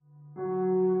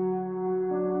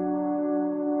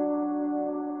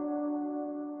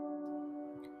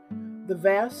The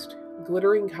vast,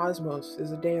 glittering cosmos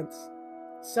is a dance.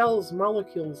 Cells,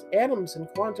 molecules, atoms, and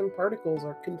quantum particles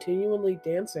are continually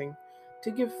dancing to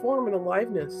give form and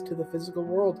aliveness to the physical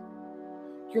world.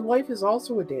 Your life is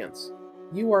also a dance.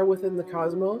 You are within the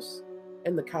cosmos,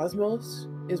 and the cosmos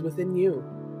is within you.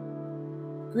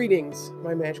 Greetings,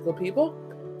 my magical people.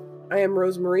 I am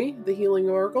Rosemarie, the Healing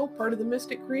Oracle, part of the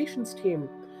Mystic Creations team.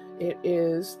 It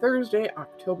is Thursday,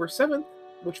 October 7th,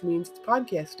 which means it's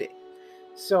podcast day.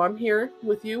 So I'm here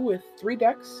with you with 3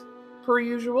 decks. Per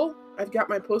usual, I've got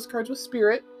my Postcards with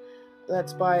Spirit.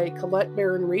 That's by Colette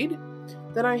Baron Reed.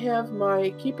 Then I have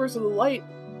my Keepers of the Light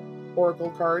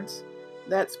Oracle cards.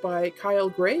 That's by Kyle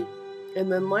Gray.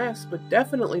 And then last, but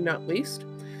definitely not least,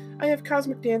 I have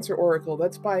Cosmic Dancer Oracle.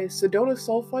 That's by Sedona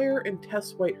Soulfire and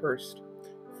Tess Whitehurst.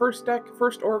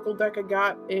 First Oracle deck I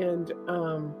got, and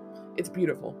it's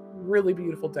beautiful. Really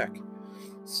beautiful deck.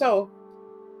 So,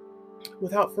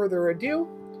 without further ado,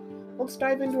 let's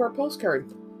dive into our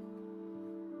postcard.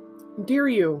 Dear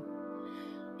you,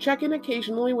 check in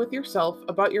occasionally with yourself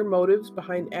about your motives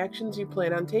behind actions you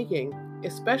plan on taking,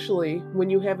 especially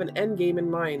when you have an end game in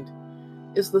mind.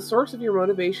 Is the source of your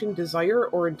motivation desire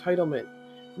or entitlement?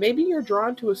 Maybe you're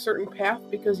drawn to a certain path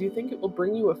because you think it will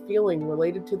bring you a feeling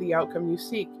related to the outcome you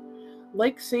seek.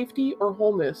 Like safety or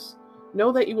wholeness,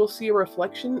 know that you will see a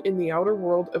reflection in the outer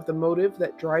world of the motive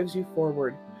that drives you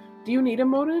forward. Do you need a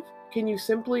motive? Can you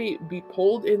simply be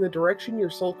pulled in the direction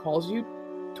your soul calls you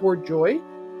toward joy,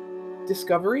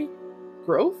 discovery,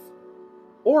 growth,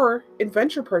 or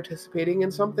adventure participating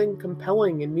in something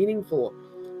compelling and meaningful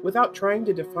without trying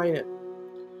to define it?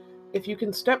 If you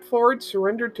can step forward,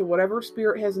 surrendered to whatever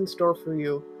Spirit has in store for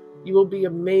you, you will be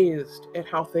amazed at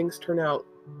how things turn out.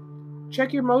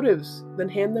 Check your motives, then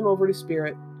hand them over to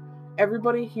Spirit.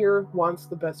 Everybody here wants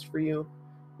the best for you.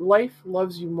 Life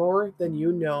loves you more than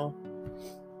you know.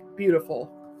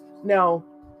 Beautiful. Now,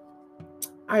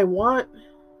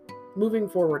 moving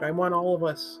forward, I want all of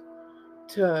us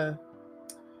to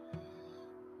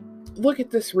look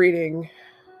at this reading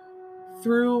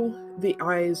through the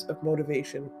eyes of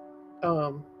motivation.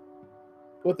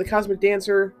 With the Cosmic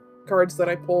Dancer cards that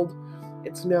I pulled,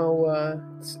 it's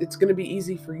going to be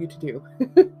easy for you to do.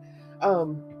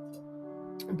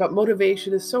 But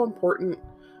motivation is so important.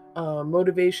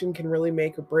 Motivation can really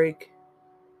make or break,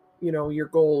 your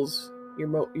goals,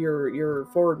 your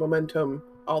forward momentum,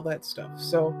 all that stuff.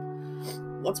 So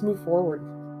let's move forward.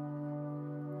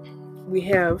 We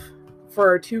have, for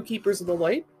our 2 Keepers of the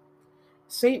Light,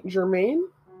 Saint Germain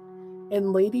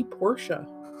and Lady Portia.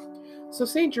 So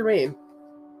Saint Germain,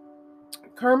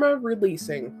 karma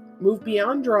releasing, move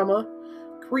beyond drama,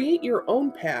 create your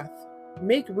own path,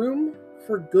 make room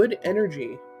for good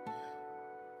energy.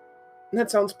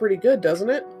 That sounds pretty good, doesn't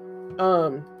it?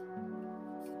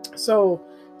 So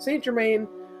Saint Germain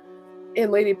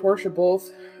and Lady Portia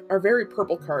both are very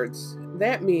purple cards.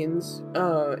 That means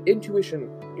intuition,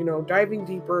 diving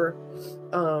deeper,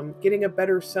 getting a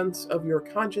better sense of your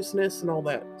consciousness and all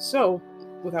that. So,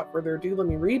 without further ado, let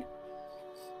me read.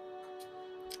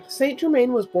 Saint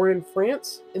Germain was born in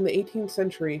France in the 18th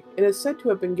century and is said to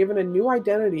have been given a new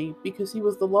identity because he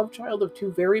was the love child of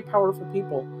 2 very powerful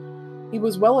people. He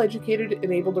was well educated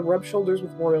and able to rub shoulders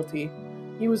with royalty.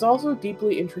 He was also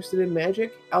deeply interested in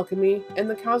magic, alchemy, and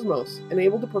the cosmos, and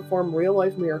able to perform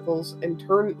real-life miracles and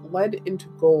turn lead into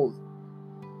gold.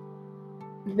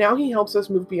 Now he helps us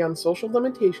move beyond social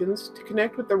limitations to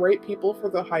connect with the right people for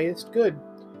the highest good.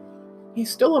 He's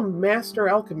still a master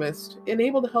alchemist and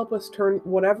able to help us turn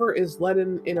whatever is lead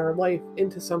in our life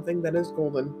into something that is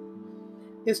golden.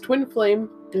 His twin flame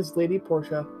is Lady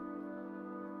Portia.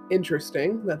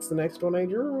 Interesting. That's the next one I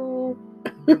drew.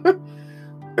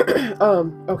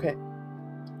 Okay.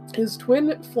 His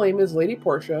twin flame is Lady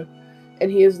Portia,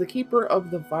 and he is the keeper of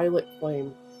the violet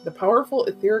flame, the powerful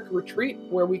etheric retreat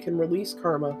where we can release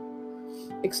karma.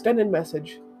 Extended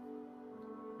message.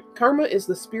 Karma is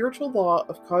the spiritual law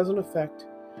of cause and effect.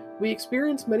 We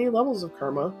experience many levels of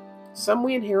karma. Some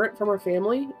we inherit from our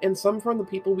family, and some from the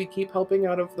people we keep helping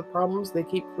out of the problems they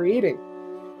keep creating.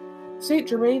 Saint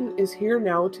Germain is here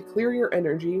now to clear your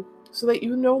energy so that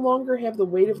you no longer have the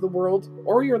weight of the world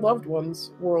or your loved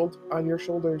one's world on your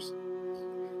shoulders.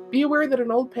 Be aware that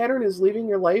an old pattern is leaving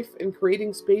your life and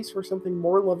creating space for something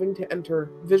more loving to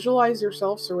enter. Visualize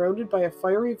yourself surrounded by a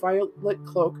fiery violet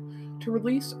cloak to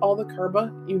release all the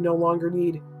karma you no longer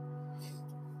need.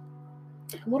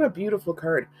 What a beautiful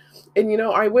card. And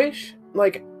I wish,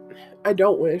 I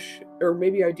don't wish, or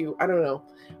maybe I do, I don't know.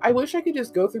 I wish I could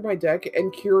just go through my deck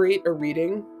and curate a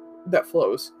reading that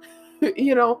flows.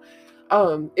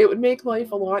 It would make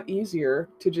life a lot easier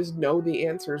to just know the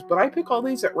answers, but I pick all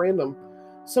these at random.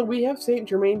 So we have Saint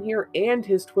Germain here and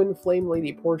his twin flame,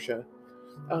 Lady Portia.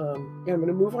 And I'm going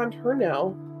to move on to her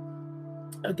now.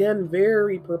 Again,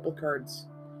 very purple cards.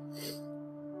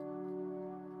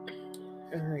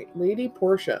 All right, Lady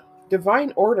Portia.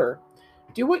 Divine order.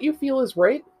 Do what you feel is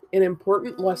right. An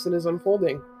important lesson is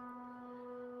unfolding.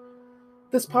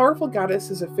 This powerful goddess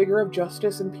is a figure of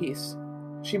justice and peace.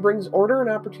 She brings order and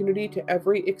opportunity to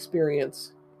every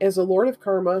experience. As a lord of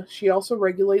karma, she also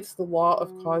regulates the law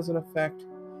of cause and effect.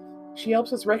 She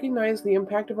helps us recognize the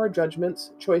impact of our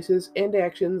judgments, choices, and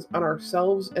actions on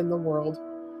ourselves and the world.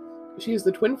 She is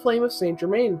the twin flame of Saint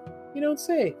Germain. You don't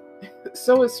say.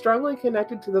 So is strongly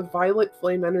connected to the violet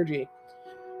flame energy.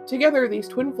 Together, these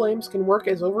twin flames can work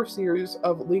as overseers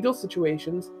of legal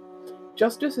situations.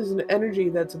 Justice is an energy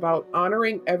that's about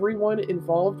honoring everyone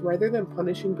involved rather than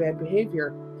punishing bad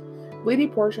behavior. Lady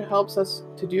Portia helps us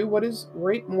to do what is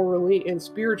right morally and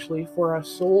spiritually for our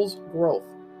soul's growth.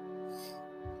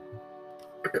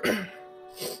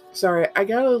 Sorry, I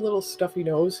got a little stuffy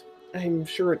nose. I'm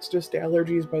sure it's just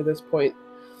allergies by this point.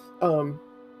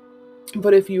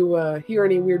 But if you hear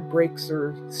any weird breaks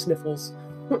or sniffles,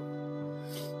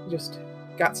 just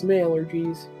got some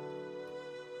allergies.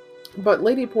 But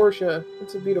Lady Portia,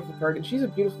 it's a beautiful card, and she's a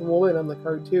beautiful woman on the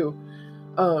card too.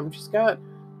 She's got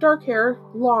dark hair,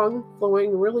 long,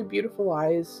 flowing, really beautiful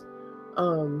eyes.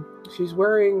 She's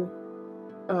wearing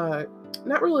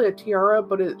not really a tiara,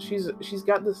 but she's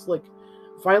got this like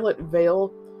violet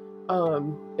veil,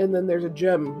 and then there's a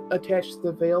gem attached to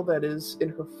the veil that is in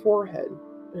her forehead,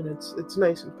 and it's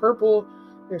nice and purple.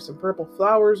 There's some purple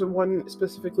flowers, and one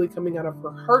specifically coming out of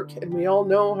her heart, and we all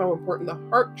know how important the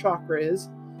heart chakra is,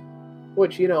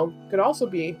 which, could also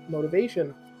be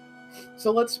motivation.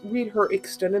 So let's read her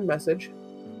extended message.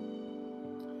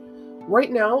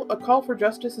 Right now, a call for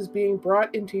justice is being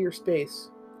brought into your space.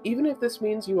 Even if this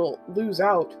means you will lose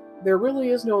out, there really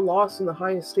is no loss in the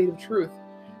highest state of truth.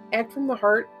 Act from the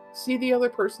heart, see the other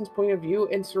person's point of view,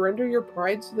 and surrender your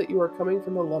pride so that you are coming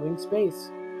from a loving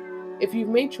space. If you've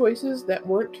made choices that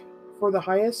weren't for the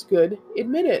highest good,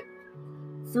 admit it.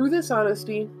 Through this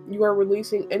honesty, you are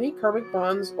releasing any karmic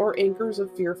bonds or anchors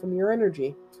of fear from your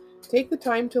energy. Take the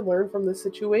time to learn from this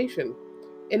situation.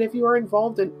 And if you are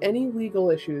involved in any legal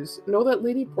issues, know that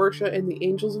Lady Portia and the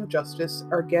Angels of Justice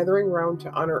are gathering around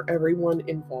to honor everyone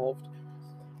involved.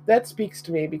 That speaks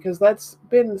to me, because that's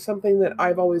been something that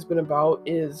I've always been about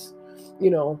is,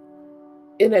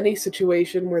 in any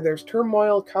situation where there's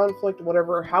turmoil, conflict,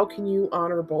 whatever, how can you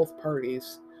honor both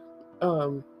parties?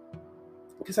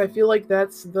 Because I feel like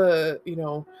that's the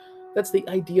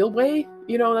ideal way.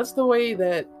 That's the way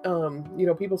that,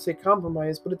 people say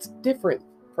compromise, but it's different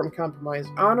from compromise.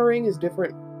 Honoring is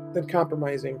different than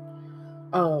compromising.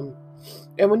 And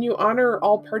when you honor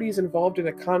all parties involved in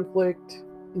a conflict,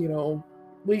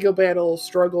 legal battle,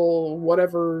 struggle,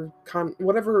 whatever,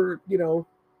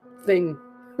 thing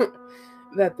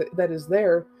that is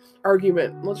there,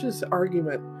 argument, let's just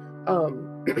argument.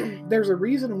 There's a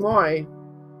reason why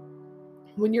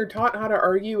when you're taught how to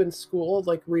argue in school,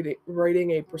 like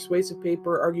writing a persuasive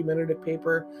paper, argumentative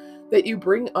paper, that you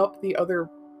bring up the other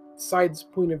side's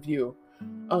point of view.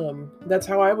 That's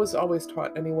how I was always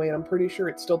taught anyway, and I'm pretty sure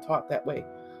it's still taught that way.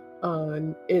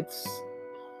 And it's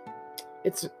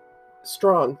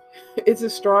strong. It's a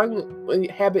strong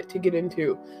habit to get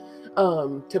into,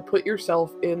 to put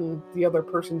yourself in the other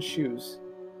person's shoes,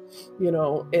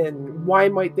 and why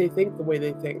might they think the way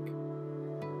they think?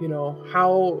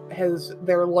 How has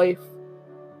their life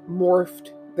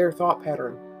morphed their thought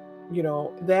pattern?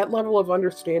 That level of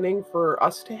understanding for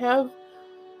us to have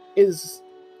is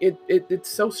it's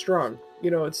so strong.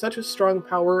 It's such a strong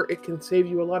power. It can save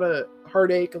you a lot of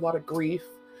heartache, a lot of grief,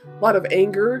 a lot of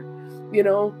anger,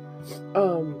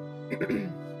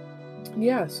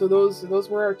 yeah, so those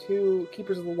were our two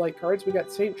Keepers of the Light cards. We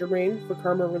got Saint Germain for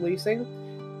karma releasing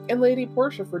and Lady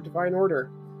Portia for divine order.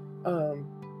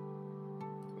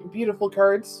 Beautiful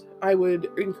cards. I would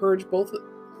encourage both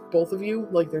of you,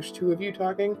 like there's two of you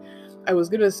talking. I was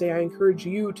gonna say I encourage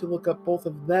you to look up both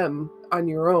of them on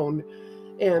your own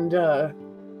and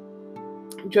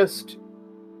just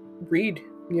read,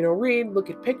 look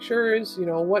at pictures,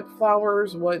 what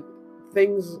flowers, what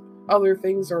things, other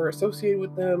things are associated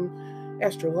with them,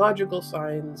 astrological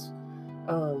signs,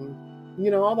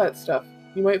 all that stuff.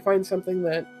 You might find something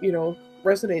that,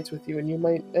 resonates with you, and you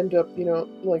might end up,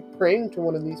 like praying to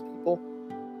one of these people.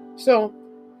 So,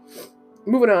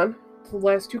 moving on to the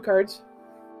last two cards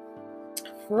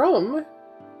from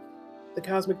the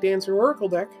Cosmic Dancer Oracle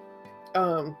deck.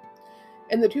 And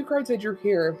the two cards I drew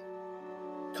here,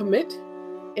 commit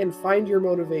and find your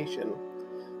motivation.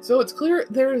 So it's clear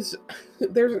there's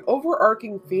an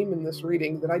overarching theme in this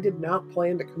reading that I did not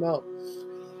plan to come out,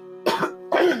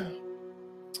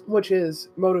 which is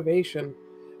motivation.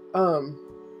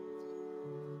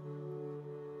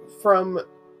 From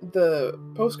the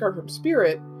postcard from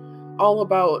Spirit, all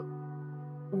about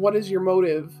what is your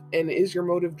motive, and is your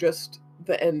motive just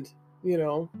the end,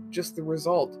 just the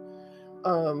result.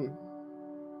 And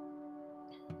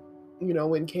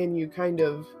can you kind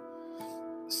of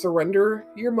surrender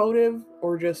your motive,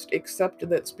 or just accept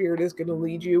that Spirit is going to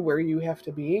lead you where you have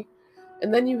to be?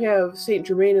 And then you have Saint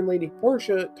Germain and Lady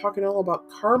Portia talking all about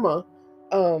karma,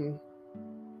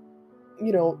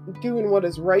 doing what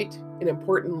is right. An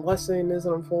important lesson is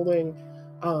unfolding.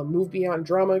 Move beyond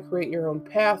drama, create your own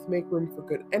path, make room for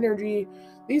good energy.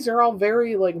 These are all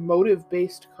very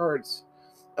motive-based cards.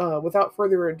 Without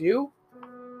further ado,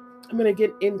 I'm going to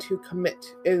get into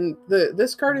Commit. And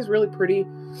this card is really pretty.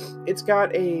 It's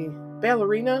got a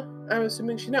ballerina. I'm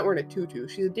assuming she's not wearing a tutu.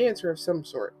 She's a dancer of some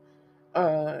sort.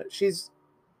 She's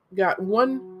got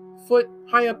 1 foot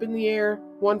high up in the air,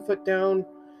 1 foot down.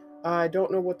 I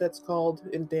don't know what that's called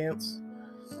in dance.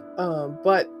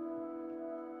 But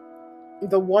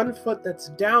the 1 foot that's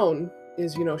down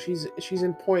is, she's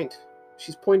in point.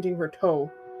 She's pointing her toe.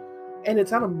 And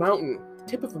it's on a mountain, the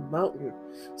tip of a mountain.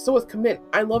 So with Commit,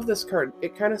 I love this card.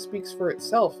 It kind of speaks for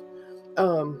itself.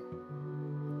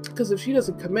 Because if she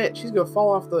doesn't commit, she's going to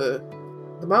fall off the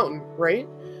mountain, right?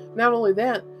 Not only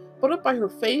that, but up by her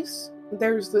face,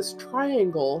 there's this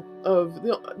triangle of,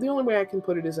 the only way I can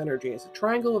put it is energy. It's a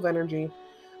triangle of energy.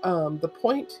 The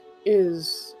point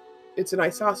is, it's an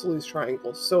isosceles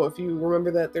triangle. So if you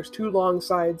remember that, there's 2 long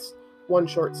sides, 1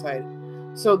 short side.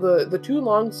 So the 2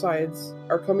 long sides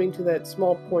are coming to that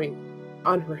small point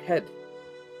on her head.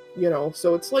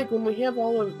 So it's like when we have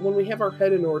our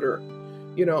head in order,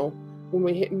 when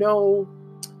we know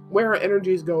where our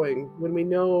energy is going, when we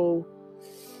know,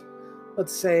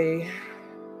 let's say,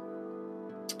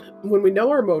 when we know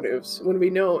our motives, when we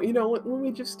know,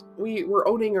 when we're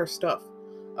owning our stuff,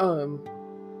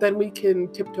 then we can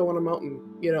tiptoe on a mountain.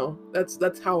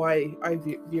 That's how I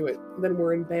view it. Then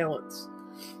we're in balance.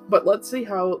 But let's see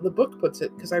how the book puts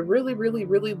it, because I really, really,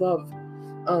 really love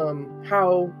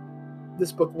how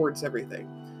this book words everything.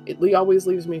 It always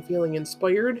leaves me feeling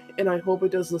inspired, and I hope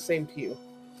it does the same to you.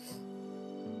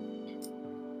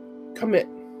 Commit.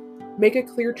 Make a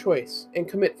clear choice and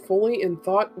commit fully in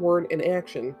thought, word, and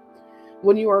action.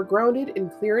 When you are grounded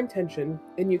in clear intention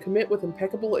and you commit with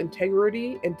impeccable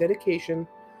integrity and dedication,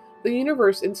 the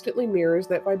universe instantly mirrors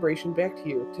that vibration back to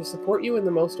you to support you in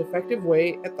the most effective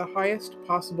way at the highest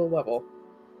possible level.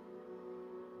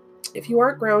 If you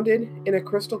aren't grounded in a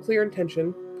crystal clear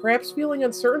intention, perhaps feeling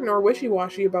uncertain or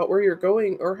wishy-washy about where you're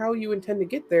going or how you intend to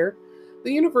get there,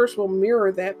 the universe will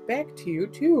mirror that back to you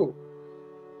too.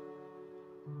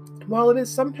 While it is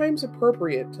sometimes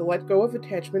appropriate to let go of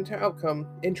attachment to outcome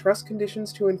and trust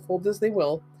conditions to unfold as they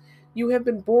will, you have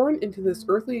been born into this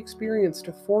earthly experience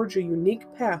to forge a unique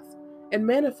path and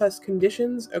manifest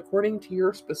conditions according to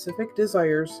your specific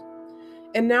desires.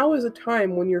 And now is a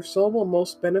time when your soul will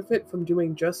most benefit from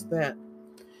doing just that.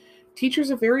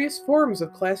 Teachers of various forms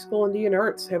of classical Indian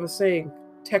arts have a saying,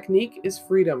 "Technique is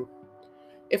freedom."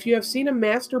 If you have seen a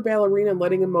master ballerina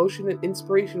letting emotion and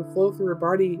inspiration flow through her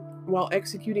body while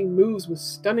executing moves with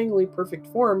stunningly perfect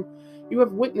form, you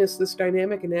have witnessed this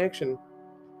dynamic in action.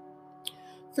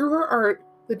 Through her art,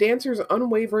 the dancer's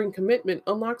unwavering commitment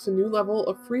unlocks a new level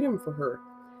of freedom for her,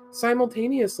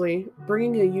 simultaneously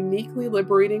bringing a uniquely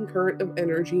liberating current of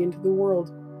energy into the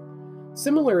world.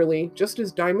 Similarly, just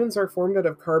as diamonds are formed out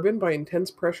of carbon by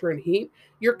intense pressure and heat,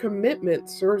 your commitment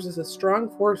serves as a strong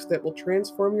force that will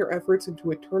transform your efforts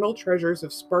into eternal treasures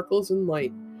of sparkles and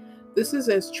light. This is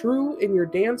as true in your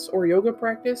dance or yoga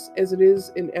practice as it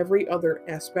is in every other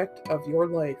aspect of your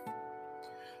life.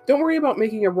 Don't worry about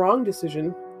making a wrong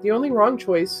decision. The only wrong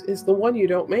choice is the one you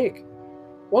don't make.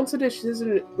 Once a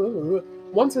decision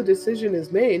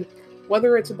is made,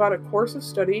 whether it's about a course of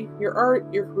study, your art,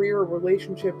 your career, or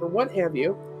relationship, or what have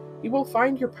you, you will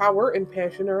find your power and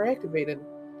passion are activated.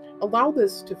 Allow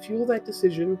this to fuel that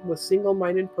decision with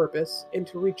single-minded purpose and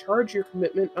to recharge your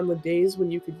commitment on the days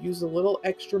when you could use a little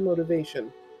extra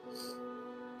motivation.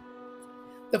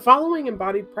 The following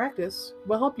embodied practice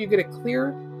will help you get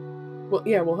clear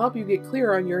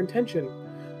on your intention,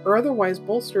 or otherwise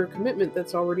bolster a commitment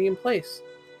that's already in place.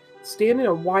 Stand in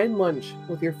a wide lunge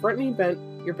with your front knee bent,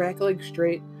 your back leg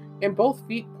straight, and both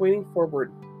feet pointing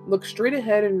forward. Look straight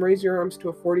ahead and raise your arms to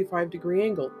a 45-degree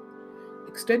angle.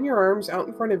 Extend your arms out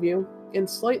in front of you and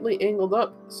slightly angled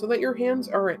up so that your hands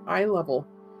are at eye level.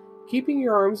 Keeping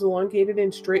your arms elongated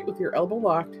and straight with your elbow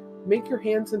locked, Make your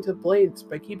hands into blades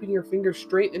by keeping your fingers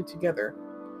straight and together.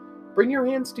 Bring your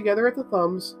hands together at the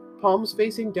thumbs, palms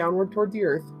facing downward toward the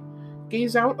earth.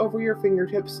 Gaze out over your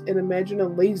fingertips and imagine a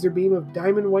laser beam of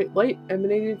diamond white light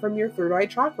emanating from your third eye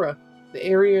chakra, the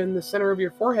area in the center of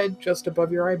your forehead just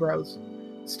above your eyebrows.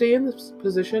 Stay in this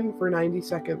position for 90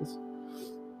 seconds.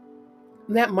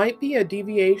 That might be a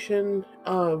deviation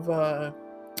of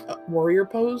warrior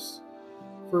pose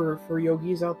for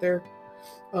yogis out there.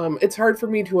 It's hard for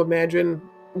me to imagine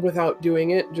without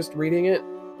doing it, just reading it,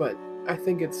 but I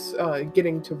think it's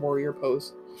getting to warrior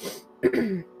pose.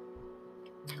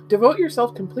 Devote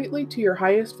yourself completely to your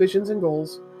highest visions and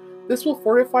goals. This will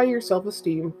fortify your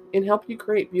self-esteem and help you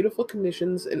create beautiful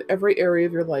conditions in every area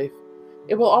of your life.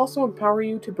 It will also empower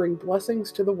you to bring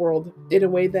blessings to the world in a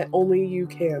way that only you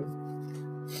can.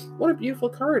 What a beautiful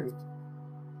card.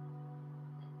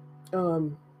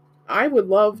 I would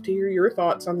love to hear your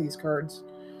thoughts on these cards.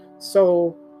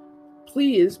 So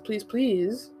please, please,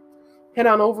 please head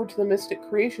on over to the Mystic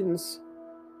Creations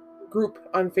group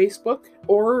on Facebook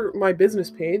or my business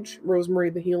page, Rosemary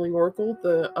the Healing Oracle.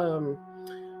 The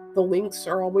links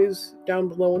are always down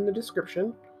below in the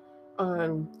description.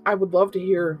 I would love to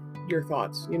hear your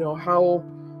thoughts.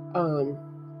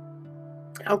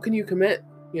 How can you commit?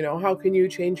 How can you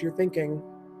change your thinking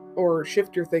or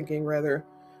shift your thinking rather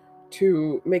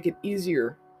to make it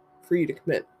easier for you to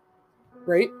commit,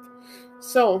 right?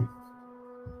 So,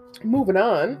 moving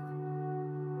on,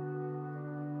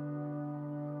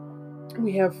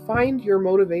 we have find your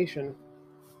motivation.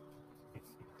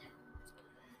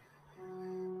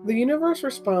 The universe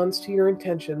responds to your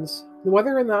intentions,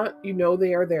 whether or not you know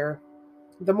they are there.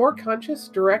 The more conscious,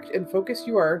 direct, and focused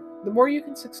you are, the more you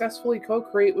can successfully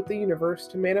co-create with the universe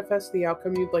to manifest the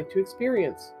outcome you'd like to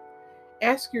experience.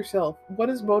 Ask yourself, what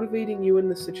is motivating you in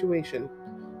this situation?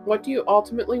 What do you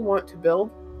ultimately want to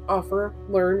build, offer,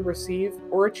 learn, receive,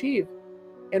 or achieve?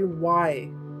 And why?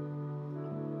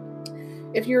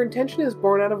 If your intention is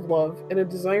born out of love and a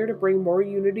desire to bring more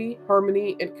unity,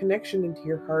 harmony, and connection into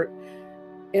your heart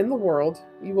and the world,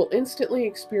 you will instantly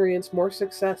experience more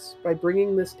success by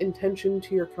bringing this intention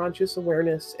to your conscious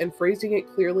awareness and phrasing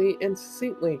it clearly and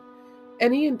succinctly.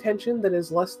 Any intention that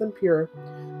is less than pure,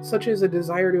 such as a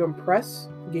desire to impress,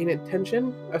 gain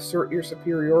attention, assert your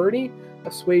superiority,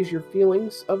 assuage your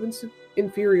feelings of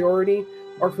inferiority,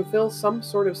 or fulfill some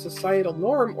sort of societal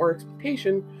norm or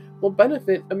expectation, will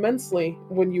benefit immensely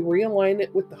when you realign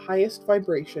it with the highest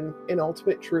vibration and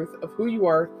ultimate truth of who you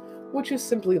are, which is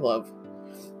simply love.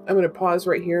 I'm going to pause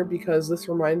right here because this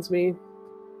reminds me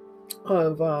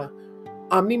of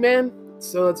Omni-Man.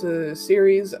 So it's a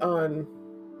series on,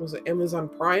 was it Amazon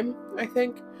Prime, I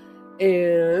think?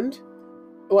 And,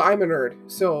 well, I'm a nerd,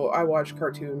 so I watch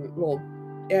action,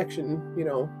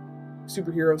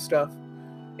 superhero stuff.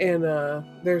 And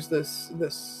there's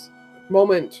this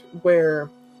moment where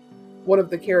one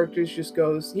of the characters just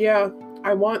goes, yeah,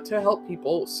 I want to help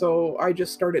people, so I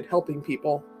just started helping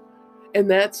people. And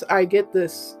I get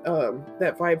this,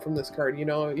 that vibe from this card. You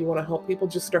want to help people,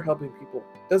 just start helping people.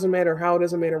 Doesn't matter how,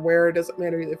 doesn't matter where, it doesn't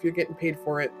matter if you're getting paid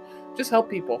for it. Just help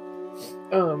people.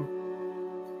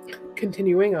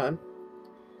 Continuing on.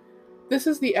 This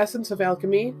is the essence of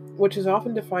alchemy, which is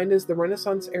often defined as the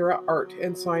Renaissance-era art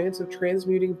and science of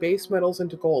transmuting base metals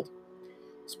into gold.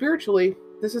 Spiritually,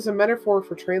 this is a metaphor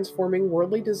for transforming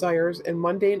worldly desires and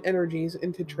mundane energies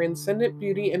into transcendent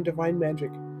beauty and divine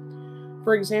magic.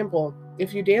 For example,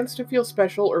 if you dance to feel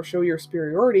special or show your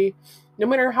superiority, no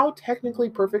matter how technically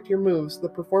perfect your moves, the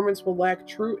performance will lack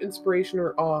true inspiration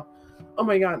or awe. Oh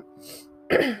my god.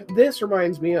 This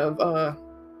reminds me of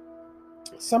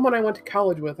someone I went to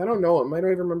college with. I don't know him. I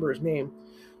don't even remember his name.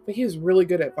 But he was really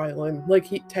good at violin.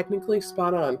 He technically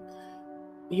spot on.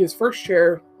 He was first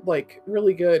chair,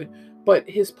 really good. But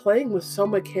his playing was so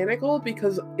mechanical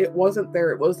because it wasn't there.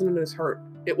 It wasn't in his heart.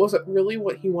 It wasn't really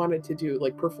what he wanted to do.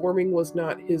 Performing was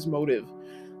not his motive.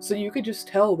 So you could just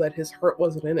tell that his heart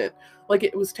wasn't in it.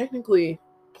 It was technically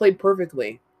played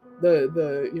perfectly.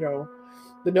 The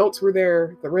notes were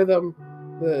there, the rhythm,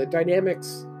 the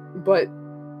dynamics, but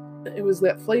it was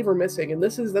that flavor missing. And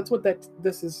that's what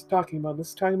this is talking about. This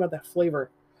is talking about that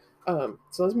flavor. So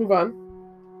let's move on.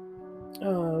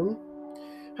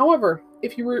 However,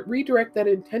 if you redirect that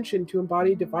intention to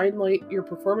embody divine light, your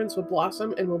performance will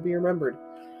blossom and will be remembered.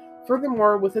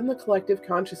 Furthermore, within the collective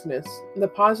consciousness, the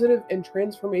positive and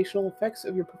transformational effects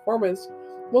of your performance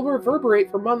will reverberate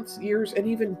for months, years, and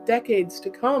even decades to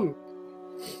come.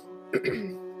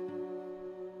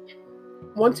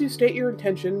 Once you state your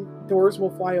intention, doors will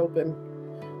fly open.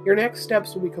 Your next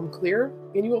steps will become clear,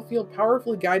 and you will feel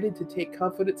powerfully guided to take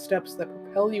confident steps that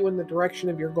propel you in the direction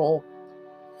of your goal.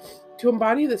 To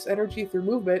embody this energy through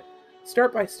movement,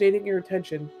 start by stating your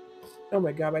intention. Oh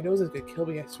my god, my nose is gonna kill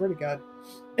me, I swear to god.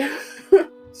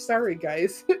 Sorry,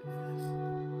 guys.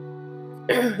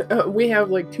 We have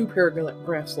like 2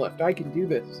 paragraphs left. I can do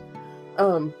this.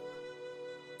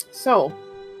 So,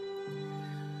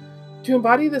 to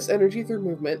embody this energy through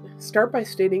movement, start by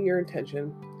stating your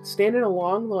intention. Stand in a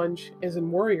long lunge as in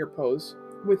warrior pose,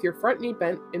 with your front knee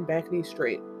bent and back knee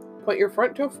straight. Point your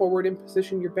front toe forward and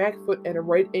position your back foot at a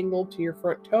right angle to your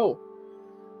front toe.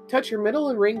 Touch your middle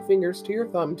and ring fingers to your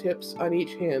thumb tips on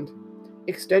each hand.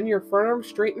 Extend your front arm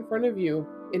straight in front of you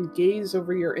and gaze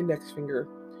over your index finger.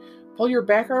 Pull your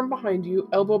back arm behind you,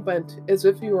 elbow bent, as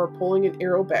if you are pulling an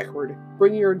arrow backward.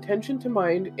 Bring your intention to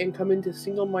mind and come into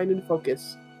single-minded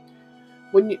focus.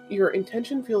 When your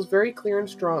intention feels very clear and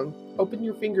strong, open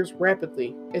your fingers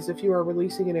rapidly, as if you are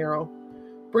releasing an arrow.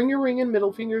 Bring your ring and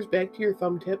middle fingers back to your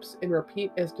thumb tips and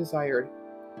repeat as desired.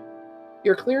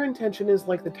 Your clear intention is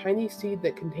like the tiny seed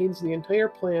that contains the entire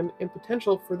plan and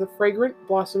potential for the fragrant,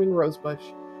 blossoming rosebush.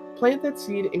 Plant that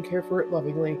seed and care for it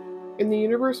lovingly, and the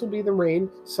universe will be the rain,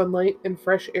 sunlight, and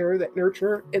fresh air that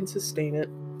nurture and sustain it.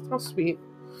 How sweet.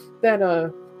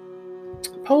 That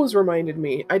pose reminded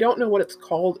me. I don't know what it's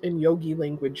called in yogi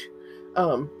language,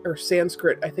 or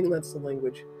Sanskrit. I think that's the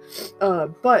language.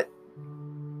 But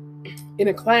in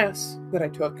a class that I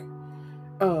took,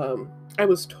 I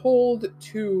was told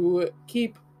to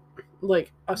keep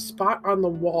like a spot on the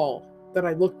wall that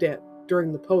I looked at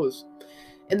during the pose.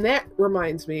 And that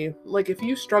reminds me, like, if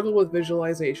you struggle with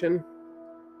visualization,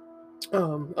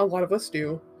 a lot of us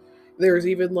do. There's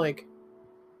even like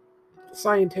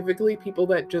scientifically people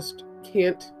that just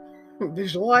can't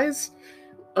visualize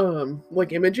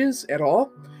like images at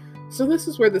all. So this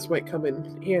is where this might come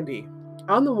in handy.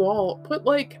 On the wall, put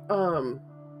like a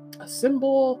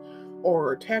symbol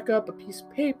or tack up a piece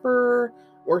of paper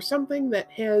or something that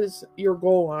has your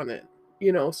goal on it.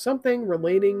 You know, something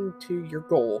relating to your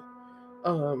goal.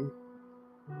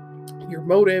 Your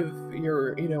motive,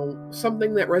 your, you know,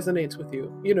 something that resonates with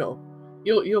you. You know,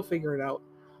 you'll figure it out.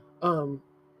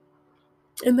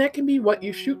 And that can be what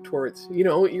you shoot towards. You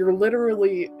know, you're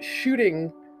literally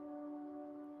shooting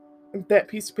that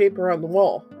piece of paper on the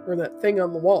wall or that thing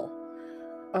on the wall.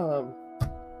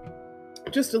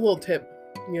 Just a little tip,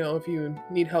 you know, if you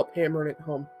need help hammering it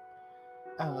home.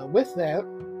 With that,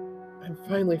 I'm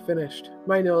finally finished.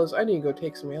 My nose, I need to go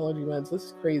take some allergy meds. This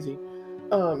is crazy.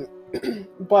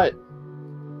 But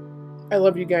I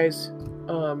love you guys.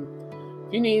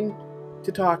 If you need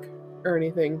to talk or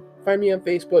anything, find me on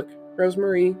Facebook.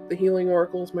 Rosemary, The Healing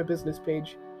Oracle is my business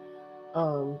page.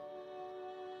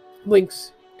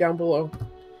 Links down below.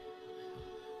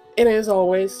 And as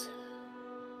always,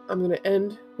 I'm going to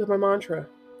end with my mantra.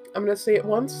 I'm going to say it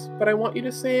once, but I want you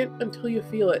to say it until you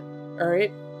feel it.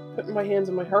 Alright? Putting my hands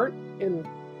on my heart in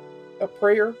a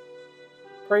prayer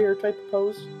type of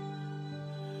pose.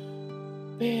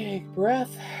 Big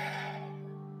breath.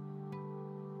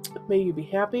 May you be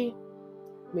happy.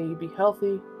 May you be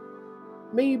healthy.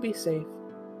 May you be safe.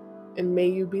 And may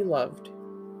you be loved.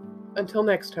 Until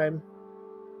next time.